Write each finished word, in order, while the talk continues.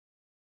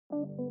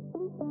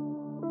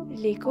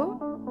L'écho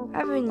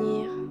à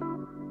venir.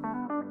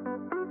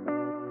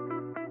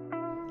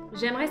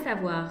 J'aimerais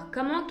savoir,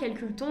 comment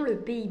calcule-t-on le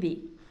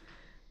PIB?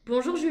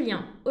 Bonjour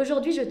Julien,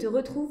 aujourd'hui je te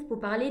retrouve pour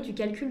parler du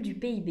calcul du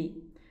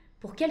PIB.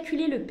 Pour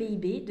calculer le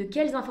PIB, de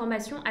quelles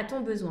informations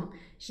a-t-on besoin?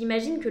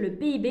 J'imagine que le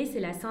PIB, c'est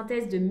la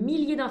synthèse de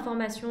milliers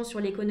d'informations sur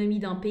l'économie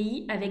d'un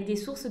pays avec des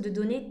sources de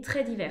données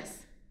très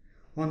diverses.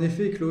 En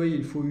effet, Chloé,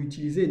 il faut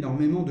utiliser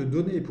énormément de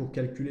données pour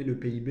calculer le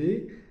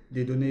PIB,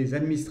 des données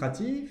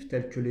administratives,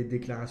 telles que les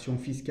déclarations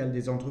fiscales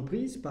des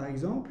entreprises, par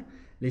exemple,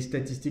 les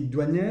statistiques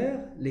douanières,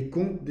 les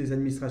comptes des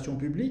administrations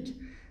publiques,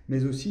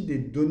 mais aussi des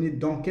données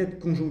d'enquête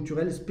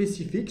conjoncturelles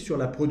spécifiques sur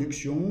la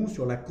production,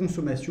 sur la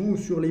consommation ou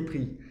sur les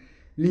prix.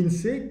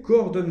 L'INSEE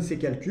coordonne ces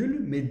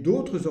calculs, mais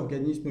d'autres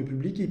organismes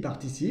publics y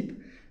participent: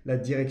 la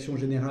Direction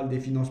générale des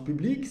finances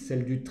publiques,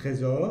 celle du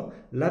Trésor,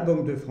 la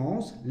Banque de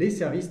France, les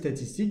services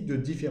statistiques de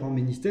différents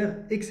ministères,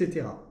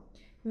 etc.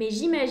 Mais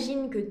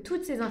j'imagine que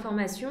toutes ces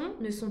informations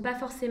ne sont pas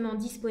forcément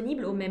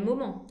disponibles au même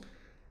moment.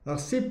 Alors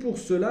c'est pour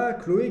cela,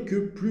 Chloé, que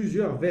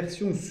plusieurs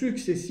versions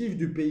successives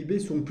du PIB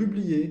sont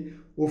publiées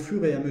au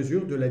fur et à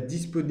mesure de la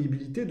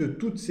disponibilité de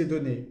toutes ces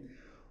données.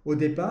 Au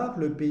départ,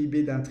 le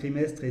PIB d'un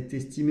trimestre est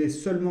estimé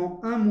seulement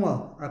un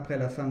mois après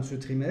la fin de ce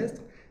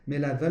trimestre, mais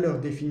la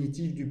valeur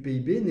définitive du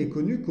PIB n'est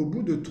connue qu'au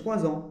bout de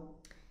 3 ans.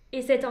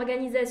 Et cette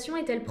organisation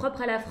est-elle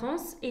propre à la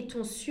France?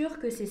 Est-on sûr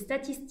que ces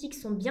statistiques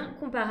sont bien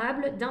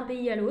comparables d'un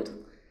pays à l'autre?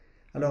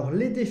 Alors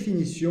les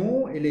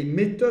définitions et les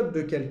méthodes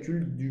de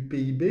calcul du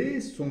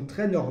PIB sont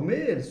très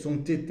normées, elles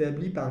sont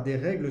établies par des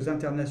règles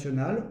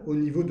internationales au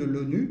niveau de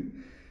l'ONU.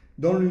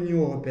 Dans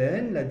l'Union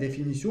européenne, la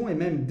définition est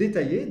même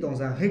détaillée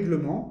dans un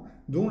règlement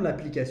dont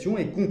l'application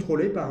est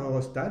contrôlée par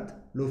Eurostat,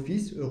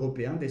 l'Office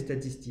européen des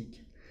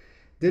statistiques.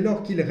 Dès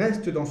lors qu'il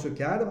reste dans ce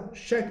cadre,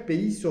 chaque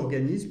pays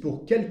s'organise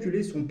pour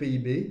calculer son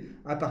PIB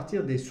à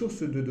partir des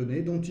sources de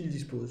données dont il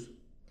dispose.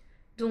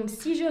 Donc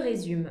si je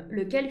résume,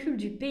 le calcul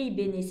du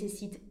PIB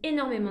nécessite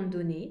énormément de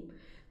données.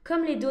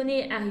 Comme les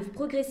données arrivent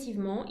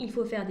progressivement, il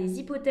faut faire des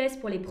hypothèses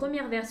pour les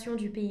premières versions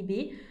du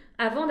PIB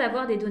avant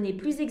d'avoir des données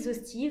plus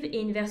exhaustives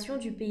et une version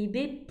du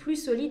PIB plus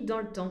solide dans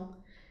le temps.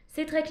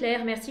 C'est très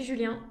clair, merci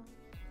Julien.